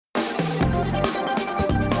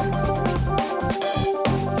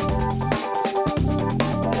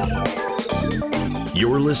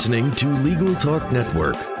listening to Legal Talk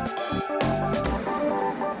Network.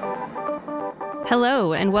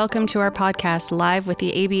 Hello, and welcome to our podcast live with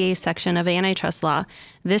the ABA section of Antitrust Law.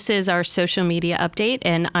 This is our social media update,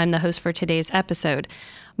 and I'm the host for today's episode.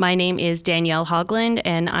 My name is Danielle Hogland,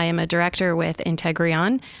 and I am a director with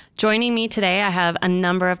Integrion. Joining me today, I have a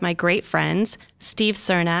number of my great friends, Steve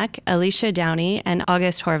Cernak, Alicia Downey, and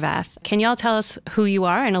August Horvath. Can y'all tell us who you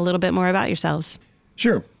are and a little bit more about yourselves?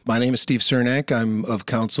 Sure. My name is Steve Cernak. I'm of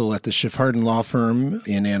counsel at the Schiff Hardin Law Firm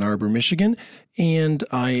in Ann Arbor, Michigan, and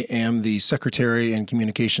I am the Secretary and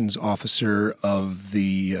Communications Officer of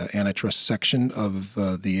the Antitrust section of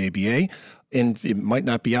the ABA. And it might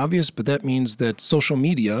not be obvious, but that means that social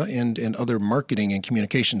media and other marketing and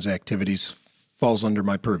communications activities falls under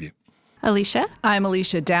my purview. Alicia? I'm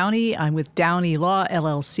Alicia Downey. I'm with Downey Law,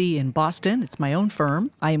 LLC in Boston. It's my own firm.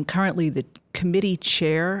 I am currently the committee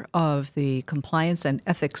chair of the Compliance and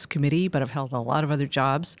Ethics Committee, but I've held a lot of other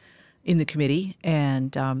jobs in the committee.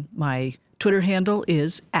 And my Twitter handle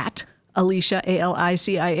is at Alicia,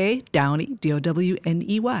 ALICIA, Downey,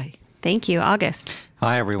 DOWNEY. Thank you. August?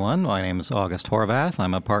 Hi, everyone. My name is August Horvath.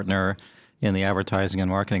 I'm a partner in the advertising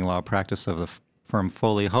and marketing law practice of the firm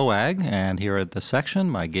Foley Hoag. And here at the section,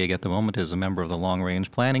 my gig at the moment is a member of the Long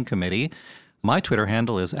Range Planning Committee. My Twitter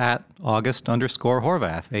handle is at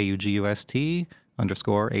August_Horvath,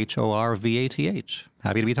 AUGUST_HORVATH.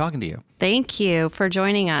 Happy to be talking to you. Thank you for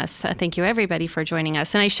joining us. Thank you, everybody, for joining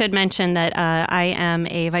us. And I should mention that I am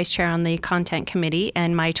a vice chair on the content committee,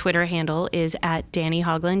 and my Twitter handle is at Danny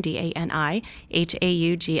Hogland,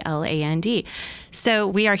 DANIHAUGLAND. So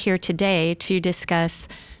we are here today to discuss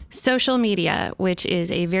social media, which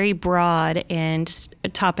is a very broad and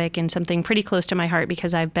topic and something pretty close to my heart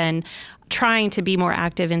because I've been trying to be more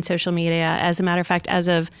active in social media. As a matter of fact, as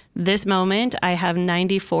of this moment, I have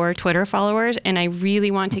 94 Twitter followers, and I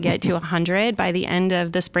really want to get to 100 by the end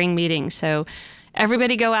of the spring meeting. So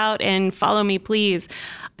everybody go out and follow me, please.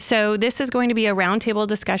 So this is going to be a roundtable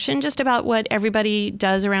discussion just about what everybody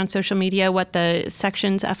does around social media, what the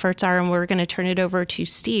section's efforts are, and we're going to turn it over to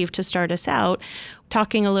Steve to start us out,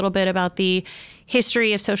 talking a little bit about the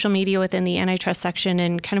history of social media within the antitrust section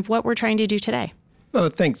and kind of what we're trying to do today.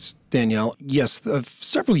 Thanks, Danielle. Yes,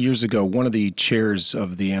 several years ago, one of the chairs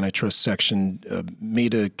of the antitrust section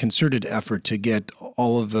made a concerted effort to get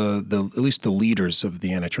all of at least the leaders of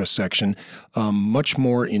the antitrust section much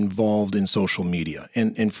more involved in social media.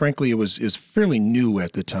 And frankly, it was fairly new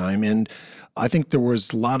at the time, and I think there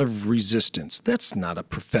was a lot of resistance. That's not a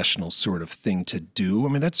professional sort of thing to do. I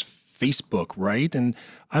mean, that's Facebook, right? And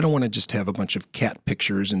I don't want to just have a bunch of cat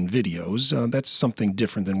pictures and videos. That's something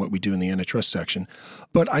different than what we do in the antitrust section.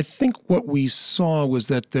 But I think what we saw was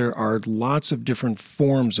that there are lots of different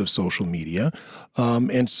forms of social media,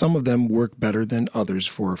 and some of them work better than others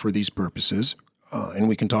for these purposes. And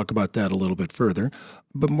we can talk about that a little bit further.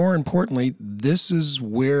 But more importantly, this is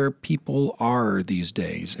where people are these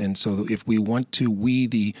days. And so if we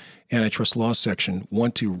the antitrust law section,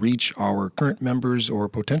 want to reach our current members or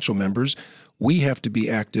potential members, we have to be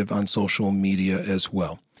active on social media as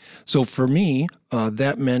well. So for me,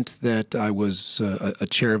 that meant that I was a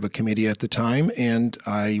chair of a committee at the time, and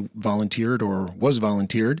I was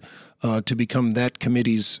volunteered to become that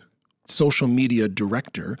committee's social media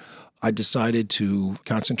director. I decided to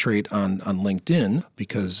concentrate on LinkedIn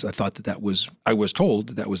because I thought I was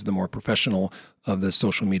told that was the more professional of the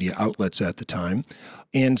social media outlets at the time.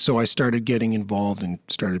 And so I started getting involved and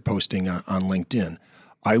started posting on LinkedIn.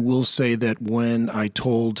 I will say that when I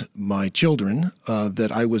told my children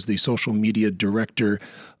that I was the social media director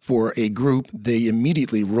for a group, they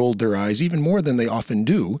immediately rolled their eyes, even more than they often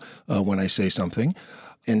do when I say something,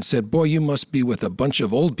 and said, boy, you must be with a bunch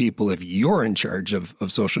of old people if you're in charge of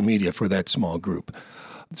social media for that small group.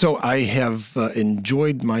 So I have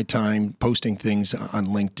enjoyed my time posting things on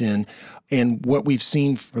LinkedIn. And what we've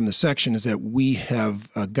seen from the section is that we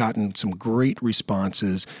have gotten some great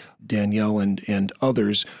responses, Danielle and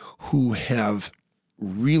others who have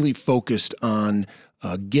really focused on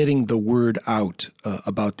getting the word out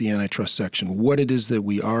about the antitrust section, what it is that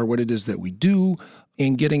we are, what it is that we do,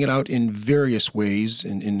 and getting it out in various ways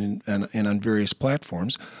and on various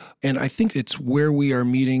platforms. And I think it's where we are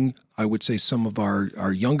meeting, I would say, some of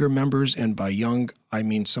our younger members, and by young, I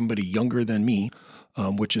mean somebody younger than me,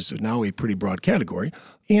 which is now a pretty broad category.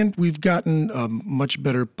 And we've gotten much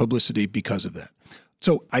better publicity because of that.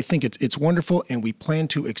 So I think it's wonderful, and we plan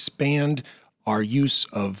to expand our use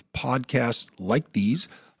of podcasts like these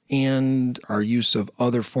and our use of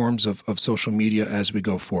other forms of social media as we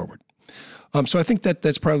go forward. So I think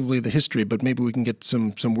that's probably the history, but maybe we can get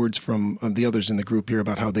some words from the others in the group here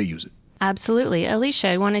about how they use it. Absolutely.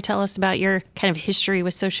 Alicia, you want to tell us about your kind of history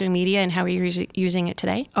with social media and how you're using it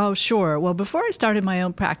today? Oh, sure. Well, before I started my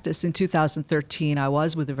own practice in 2013, I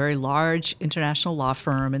was with a very large international law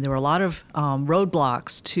firm, and there were a lot of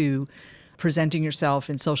roadblocks to presenting yourself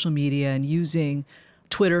in social media and using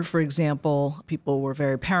Twitter, for example. People were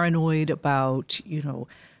very paranoid about,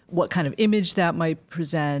 what kind of image that might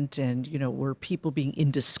present, and were people being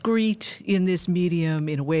indiscreet in this medium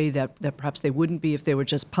in a way that perhaps they wouldn't be if they were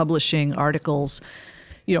just publishing articles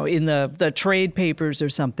in the trade papers or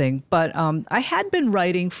something. But I had been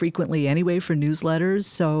writing frequently anyway for newsletters,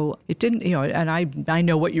 so it didn't, and I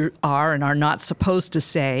know what you are and are not supposed to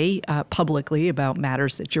say publicly about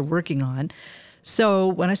matters that you're working on. So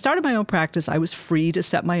when I started my own practice, I was free to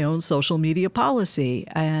set my own social media policy,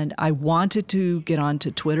 and I wanted to get onto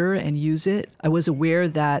Twitter and use it. I was aware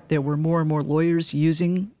that there were more and more lawyers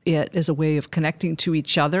using it as a way of connecting to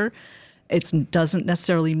each other. It doesn't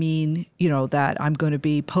necessarily mean, that I'm going to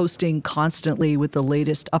be posting constantly with the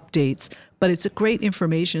latest updates, but it's a great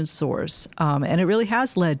information source, and it really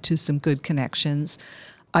has led to some good connections.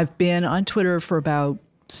 I've been on Twitter for about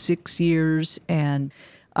 6 years, and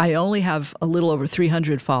I only have a little over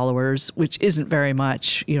 300 followers, which isn't very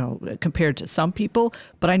much, compared to some people.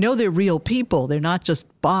 But I know they're real people. They're not just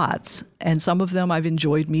bots. And some of them I've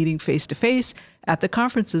enjoyed meeting face to face at the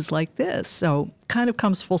conferences like this. So kind of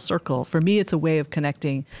comes full circle. For me, it's a way of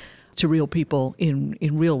connecting to real people in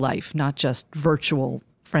real life, not just virtual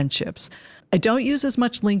friendships. I don't use as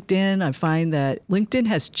much LinkedIn. I find that LinkedIn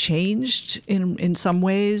has changed in some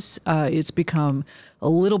ways. It's become a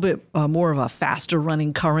little bit more of a faster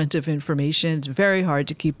running current of information. It's very hard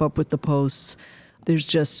to keep up with the posts. There's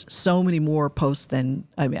just so many more posts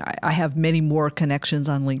I have many more connections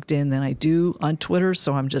on LinkedIn than I do on Twitter.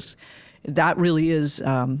 So that really is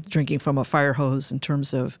drinking from a fire hose in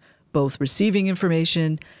terms of both receiving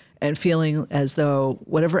information and feeling as though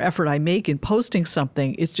whatever effort I make in posting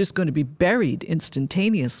something, it's just going to be buried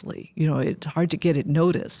instantaneously. It's hard to get it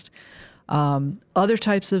noticed. Other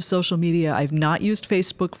types of social media, I've not used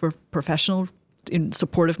Facebook for professional in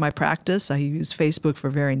support of my practice. I use Facebook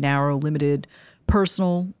for very narrow, limited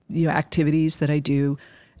personal activities that I do,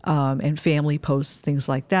 and family posts, things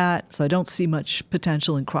like that. So I don't see much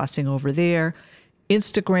potential in crossing over there.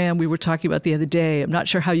 Instagram, we were talking about the other day. I'm not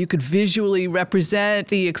sure how you could visually represent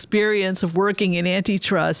the experience of working in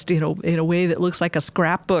antitrust, in a way that looks like a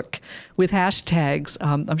scrapbook with hashtags.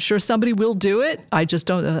 I'm sure somebody will do it. I just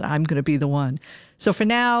don't know that I'm going to be the one. So for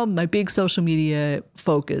now, my big social media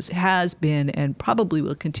focus has been and probably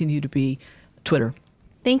will continue to be Twitter.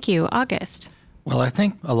 Thank you. August. Well, I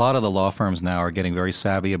think a lot of the law firms now are getting very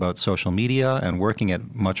savvy about social media and working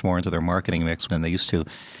it much more into their marketing mix than they used to.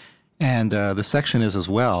 And the section is as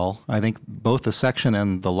well. I think both the section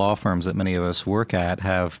and the law firms that many of us work at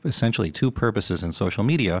have essentially two purposes in social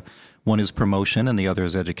media. One is promotion and the other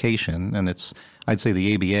is education. And I'd say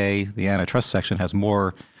the ABA, the antitrust section, has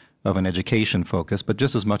more of an education focus, but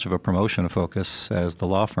just as much of a promotion focus as the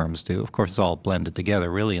law firms do. Of course, it's all blended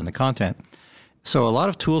together really in the content. So a lot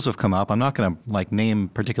of tools have come up. I'm not going to name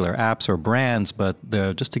particular apps or brands, but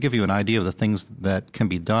just to give you an idea of the things that can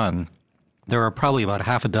be done. There are probably about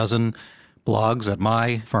half a dozen blogs at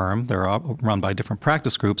my firm. They're all run by different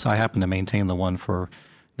practice groups. I happen to maintain the one for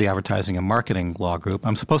the advertising and marketing law group.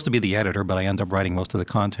 I'm supposed to be the editor, but I end up writing most of the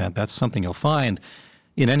content. That's something you'll find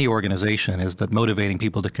in any organization, is that motivating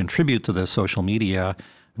people to contribute to the social media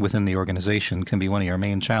within the organization can be one of your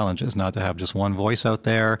main challenges, not to have just one voice out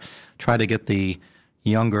there. Try to get the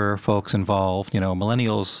younger folks involved.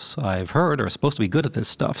 Millennials, I've heard, are supposed to be good at this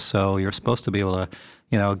stuff. So you're supposed to be able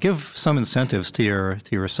to give some incentives to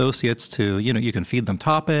your associates to, you can feed them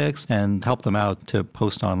topics and help them out to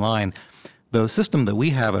post online. The system that we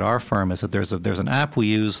have at our firm is that there's an app we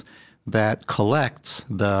use that collects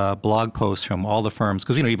the blog posts from all the firms,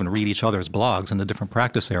 because we don't even read each other's blogs in the different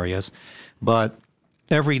practice areas. But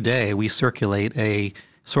every day we circulate a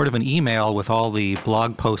sort of an email with all the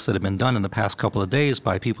blog posts that have been done in the past couple of days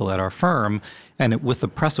by people at our firm. And with the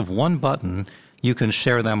press of one button, you can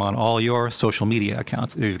share them on all your social media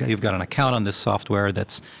accounts. You've got an account on this software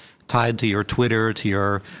that's tied to your Twitter, to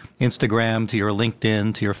your Instagram, to your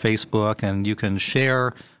LinkedIn, to your Facebook, and you can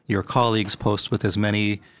share your colleagues' posts with as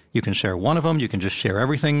many. You can share one of them. You can just share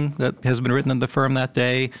everything that has been written in the firm that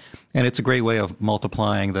day, and it's a great way of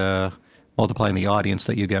multiplying the audience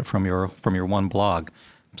that you get from your one blog.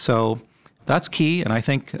 So that's key, and I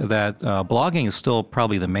think that blogging is still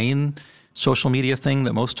probably the main social media thing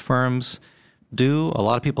that most firms do. A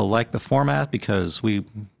lot of people like the format because we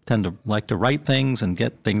tend to like to write things and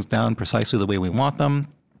get things down precisely the way we want them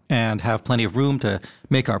and have plenty of room to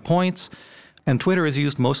make our points. And Twitter is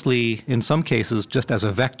used mostly, in some cases, just as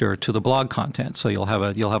a vector to the blog content. So you'll have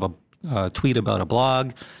a tweet about a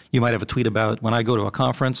blog. You might have a tweet about when I go to a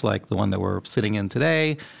conference like the one that we're sitting in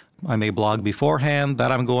today. I may blog beforehand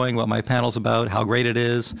that I'm going, what my panel's about, how great it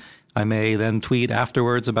is. I may then tweet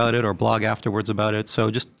afterwards about it or blog afterwards about it.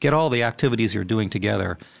 So just get all the activities you're doing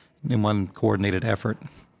together in one coordinated effort.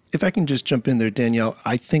 If I can just jump in there, Danielle,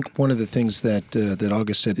 I think one of the things that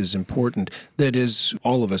August said is important. That is,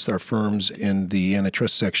 all of us, our firms in the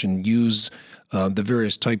antitrust section, use the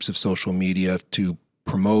various types of social media to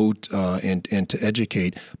promote and to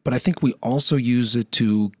educate. But I think we also use it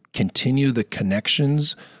to continue the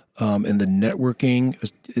connections and the networking,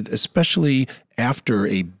 especially after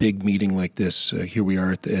a big meeting like this. Here we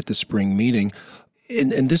are at the spring meeting.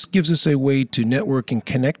 And this gives us a way to network and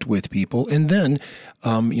connect with people. And then,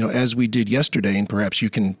 as we did yesterday, and perhaps you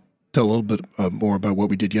can tell a little bit more about what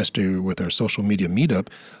we did yesterday with our social media meetup.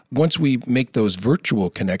 Once we make those virtual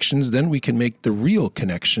connections, then we can make the real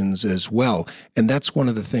connections as well. And that's one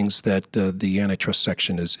of the things that the antitrust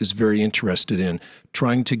section is very interested in,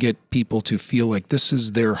 trying to get people to feel like this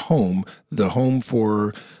is their home, the home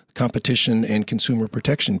for competition and consumer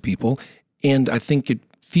protection people. And I think it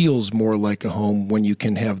feels more like a home when you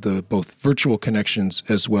can have the both virtual connections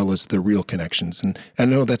as well as the real connections. And I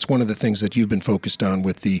know that's one of the things that you've been focused on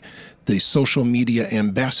with the social media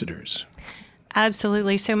ambassadors.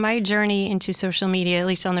 Absolutely. So my journey into social media, at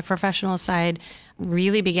least on the professional side,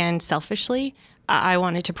 really began selfishly. I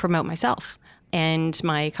wanted to promote myself and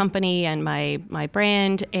my company and my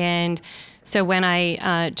brand. And so when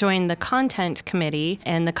I joined the content committee,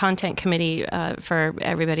 and the content committee, for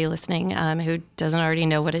everybody listening who doesn't already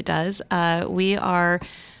know what it does, we are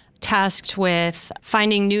tasked with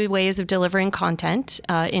finding new ways of delivering content,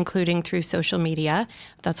 including through social media.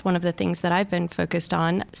 That's one of the things that I've been focused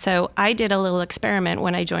on. So I did a little experiment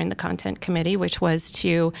when I joined the content committee, which was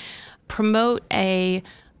to promote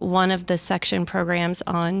one of the section programs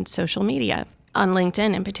on social media, on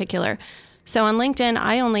LinkedIn in particular. So on LinkedIn,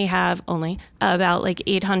 I only have about like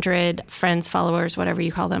 800 friends, followers, whatever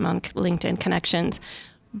you call them on LinkedIn connections.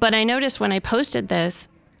 But I noticed when I posted this,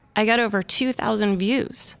 I got over 2,000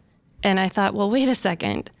 views. And I thought, well, wait a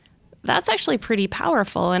second, that's actually pretty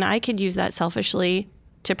powerful. And I could use that selfishly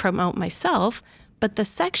to promote myself. But the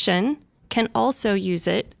section can also use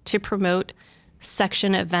it to promote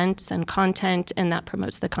section events and content. And that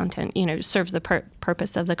promotes the content, serves the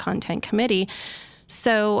purpose of the content committee.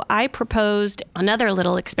 So I proposed another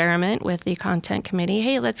little experiment with the content committee.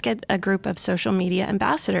 Hey, let's get a group of social media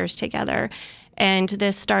ambassadors together. And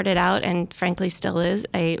this started out, and frankly still is,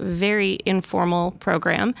 a very informal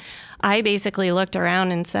program. I basically looked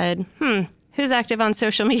around and said, who's active on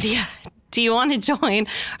social media? Do you want to join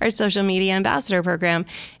our social media ambassador program?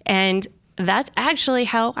 And that's actually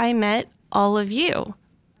how I met all of you.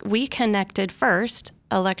 We connected first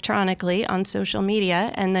electronically on social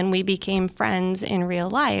media, and then we became friends in real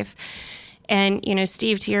life. And,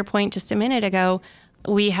 Steve, to your point just a minute ago,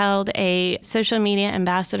 we held a social media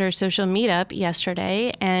ambassador social meetup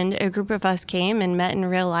yesterday, and a group of us came and met in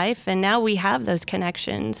real life. And now we have those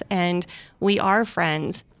connections, and we are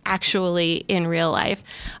friends actually in real life.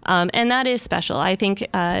 And that is special. I think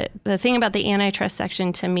the thing about the antitrust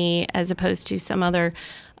section to me, as opposed to some other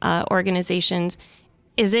organizations,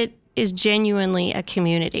 is it is genuinely a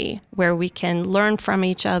community where we can learn from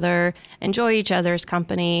each other, enjoy each other's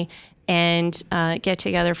company, and get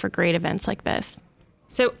together for great events like this.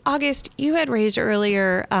 So, August, you had raised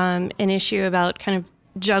earlier an issue about kind of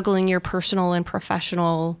juggling your personal and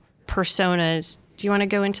professional personas. Do you want to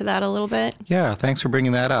go into that a little bit? Yeah, thanks for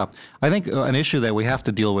bringing that up. I think an issue that we have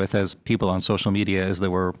to deal with as people on social media is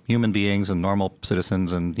that we're human beings and normal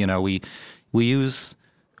citizens, and we use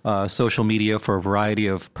social media for a variety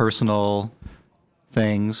of personal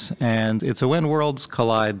things, and it's a when worlds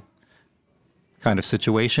collide kind of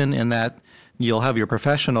situation in that you'll have your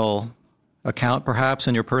professional account perhaps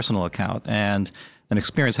and your personal account. And an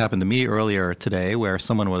experience happened to me earlier today where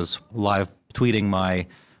someone was live tweeting my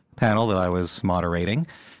panel that I was moderating,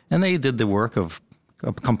 and they did the work of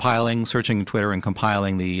compiling, searching Twitter and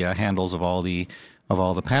compiling the handles of all the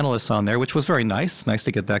panelists on there, which was very nice. Nice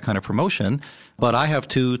to get that kind of promotion. But I have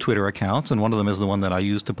two Twitter accounts, and one of them is the one that I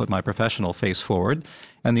use to put my professional face forward,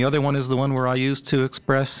 and the other one is the one where I use to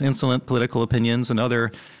express insolent political opinions and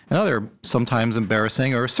other sometimes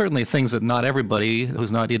embarrassing, or certainly things that not everybody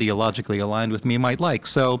who's not ideologically aligned with me might like.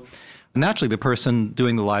 So naturally, the person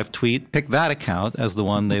doing the live tweet picked that account as the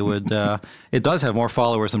one they would. It does have more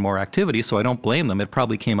followers and more activity, so I don't blame them. It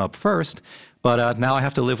probably came up first, but now I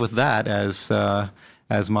have to live with that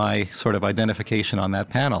as my sort of identification on that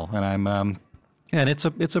panel, and And it's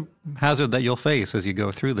a hazard that you'll face as you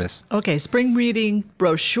go through this. Okay, spring reading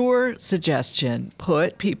brochure suggestion.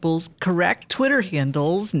 Put people's correct Twitter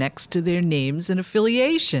handles next to their names and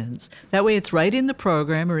affiliations. That way it's right in the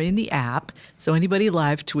program or in the app, so anybody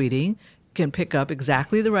live tweeting can pick up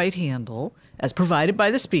exactly the right handle as provided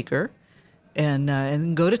by the speaker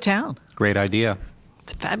and go to town. Great idea.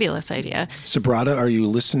 It's a fabulous idea. Subrata, are you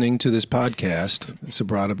listening to this podcast?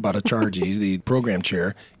 Subrata Bhattacharjee, the program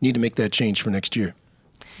chair, need to make that change for next year.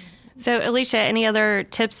 So, Alicia, any other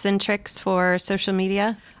tips and tricks for social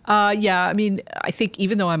media? Yeah, I mean, I think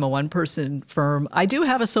even though I'm a one-person firm, I do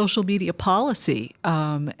have a social media policy,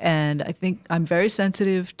 and I think I'm very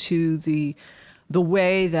sensitive to the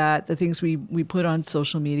way that the things we put on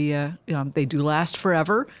social media, they do last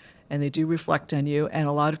forever. And they do reflect on you. And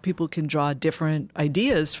a lot of people can draw different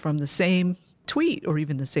ideas from the same tweet or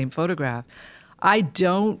even the same photograph. I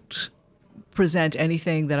don't present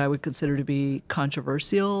anything that I would consider to be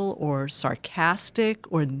controversial or sarcastic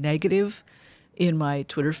or negative in my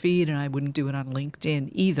Twitter feed, and I wouldn't do it on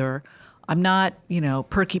LinkedIn either. I'm not,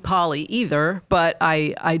 Perky Polly either, but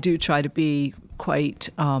I do try to be quite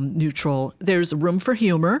neutral. There's room for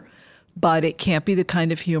humor, but it can't be the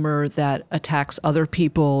kind of humor that attacks other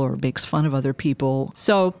people or makes fun of other people.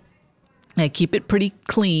 So I keep it pretty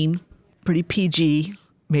clean, pretty PG,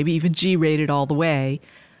 maybe even G-rated all the way.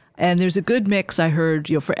 And there's a good mix, I heard,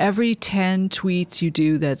 for every 10 tweets you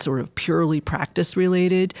do that's sort of purely practice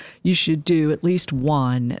related, you should do at least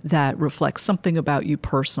one that reflects something about you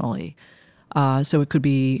personally. So it could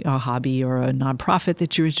be a hobby or a nonprofit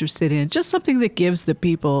that you're interested in, just something that gives the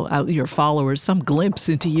people, your followers, some glimpse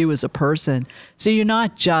into you as a person. So you're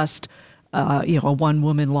not just, a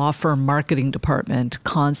one-woman law firm marketing department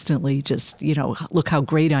constantly just, look how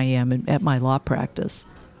great I am at my law practice.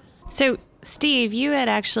 So, Steve, you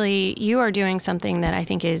are doing something that I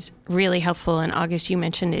think is really helpful. And August, you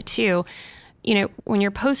mentioned it too. When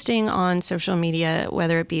you're posting on social media,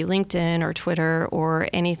 whether it be LinkedIn or Twitter or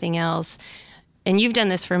anything else, and you've done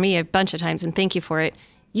this for me a bunch of times, and thank you for it,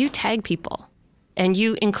 you tag people and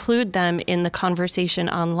you include them in the conversation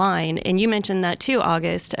online. And you mentioned that too,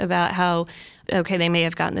 August, about how, okay, they may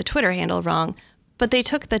have gotten the Twitter handle wrong, but the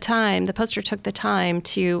poster took the time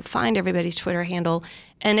to find everybody's Twitter handle.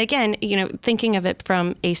 And again, thinking of it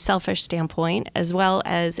from a selfish standpoint as well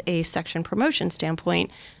as a section promotion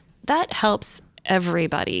standpoint, that helps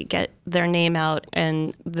everybody get their name out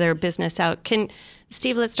and their business out.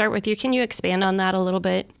 Steve, let's start with you. Can you expand on that a little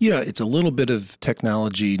bit? Yeah, it's a little bit of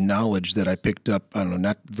technology knowledge that I picked up,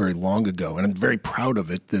 not very long ago. And I'm very proud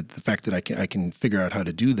of it, the fact that I can figure out how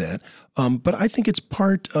to do that. But I think it's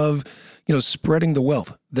part of, spreading the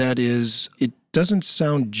wealth. That is, it doesn't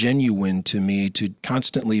sound genuine to me to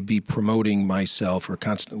constantly be promoting myself or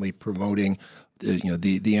constantly promoting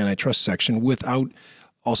the antitrust section without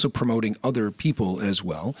also promoting other people as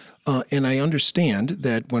well. And I understand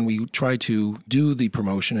that when we try to do the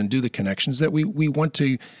promotion and do the connections, that we want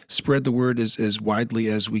to spread the word as widely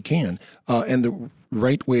as we can. And the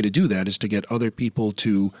right way to do that is to get other people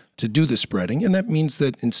to do the spreading. And that means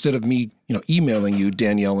that instead of me, emailing you,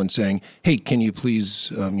 Danielle, and saying, hey, can you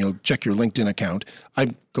please, check your LinkedIn account,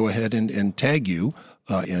 I go ahead and tag you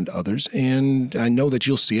and others. And I know that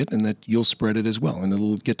you'll see it and that you'll spread it as well. And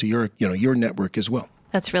it'll get to your network as well.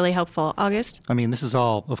 That's really helpful. August? I mean, this is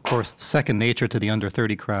all, of course, second nature to the under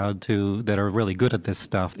 30 crowd that are really good at this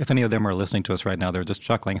stuff. If any of them are listening to us right now, they're just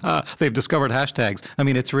chuckling. They've discovered hashtags. I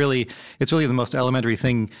mean, it's really the most elementary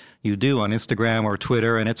thing you do on Instagram or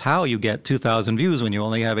Twitter, and it's how you get 2,000 views when you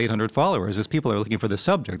only have 800 followers, is people are looking for the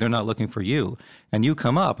subject. They're not looking for you. And you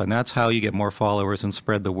come up, and that's how you get more followers and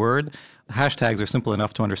spread the word. Hashtags are simple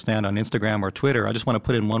enough to understand on Instagram or Twitter. I just want to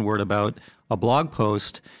put in one word about a blog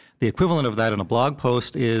post. The equivalent of that in a blog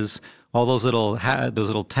post is all those little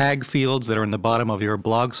tag fields that are in the bottom of your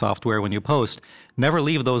blog software when you post. Never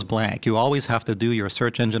leave those blank. You always have to do your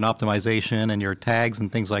search engine optimization and your tags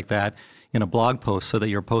and things like that in a blog post so that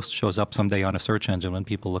your post shows up someday on a search engine when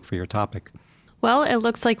people look for your topic. Well, it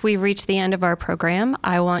looks like we've reached the end of our program.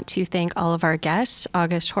 I want to thank all of our guests,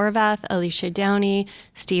 August Horvath, Alicia Downey,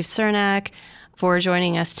 Steve Cernak, for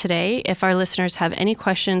joining us today. If our listeners have any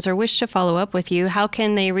questions or wish to follow up with you, how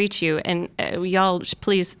can they reach you? And y'all,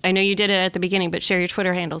 please, I know you did it at the beginning, but share your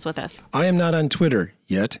Twitter handles with us. I am not on Twitter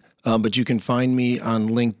yet, but you can find me on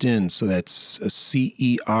LinkedIn. So that's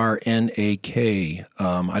CERNAK.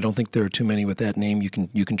 I don't think there are too many with that name. You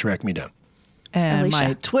can track me down. And Alicia.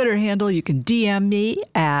 My Twitter handle, you can DM me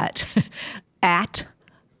at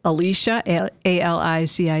Alicia,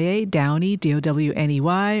 Alicia, Downey, Downey,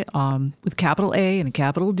 with capital A and a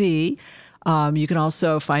capital D. You can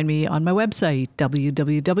also find me on my website,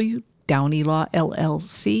 www.downeylawfirm.com.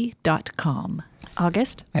 DowneyLawLLC.com.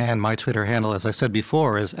 August? And my Twitter handle, as I said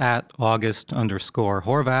before, is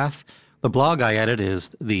 @August_Horvath. The blog I edit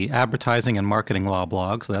is the Advertising and Marketing Law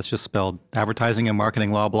blog. So that's just spelled Advertising and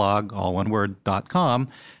Marketing Law blog, all one word, .com.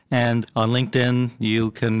 And on LinkedIn,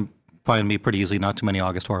 you can find me pretty easily. Not too many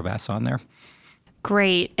August Horvaths on there.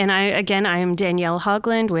 Great. And I am Danielle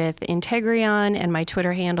Hogland with Integrion, and my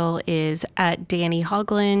Twitter handle is @Danny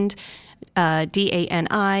Hogland,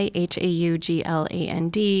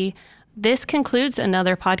 DANIHAUGLAND. This concludes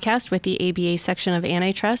another podcast with the ABA section of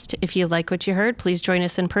Antitrust. If you like what you heard, please join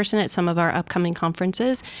us in person at some of our upcoming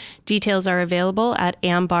conferences. Details are available at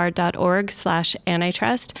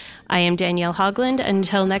ambar.org/antitrust. I am Danielle Hogland.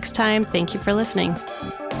 Until next time, thank you for listening.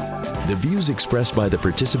 The views expressed by the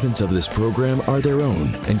participants of this program are their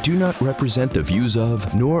own and do not represent the views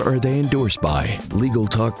of, nor are they endorsed by, Legal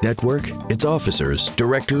Talk Network, its officers,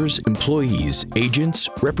 directors, employees, agents,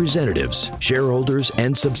 representatives, shareholders,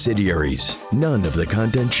 and subsidiaries. None of the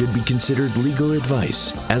content should be considered legal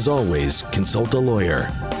advice. As always, consult a lawyer.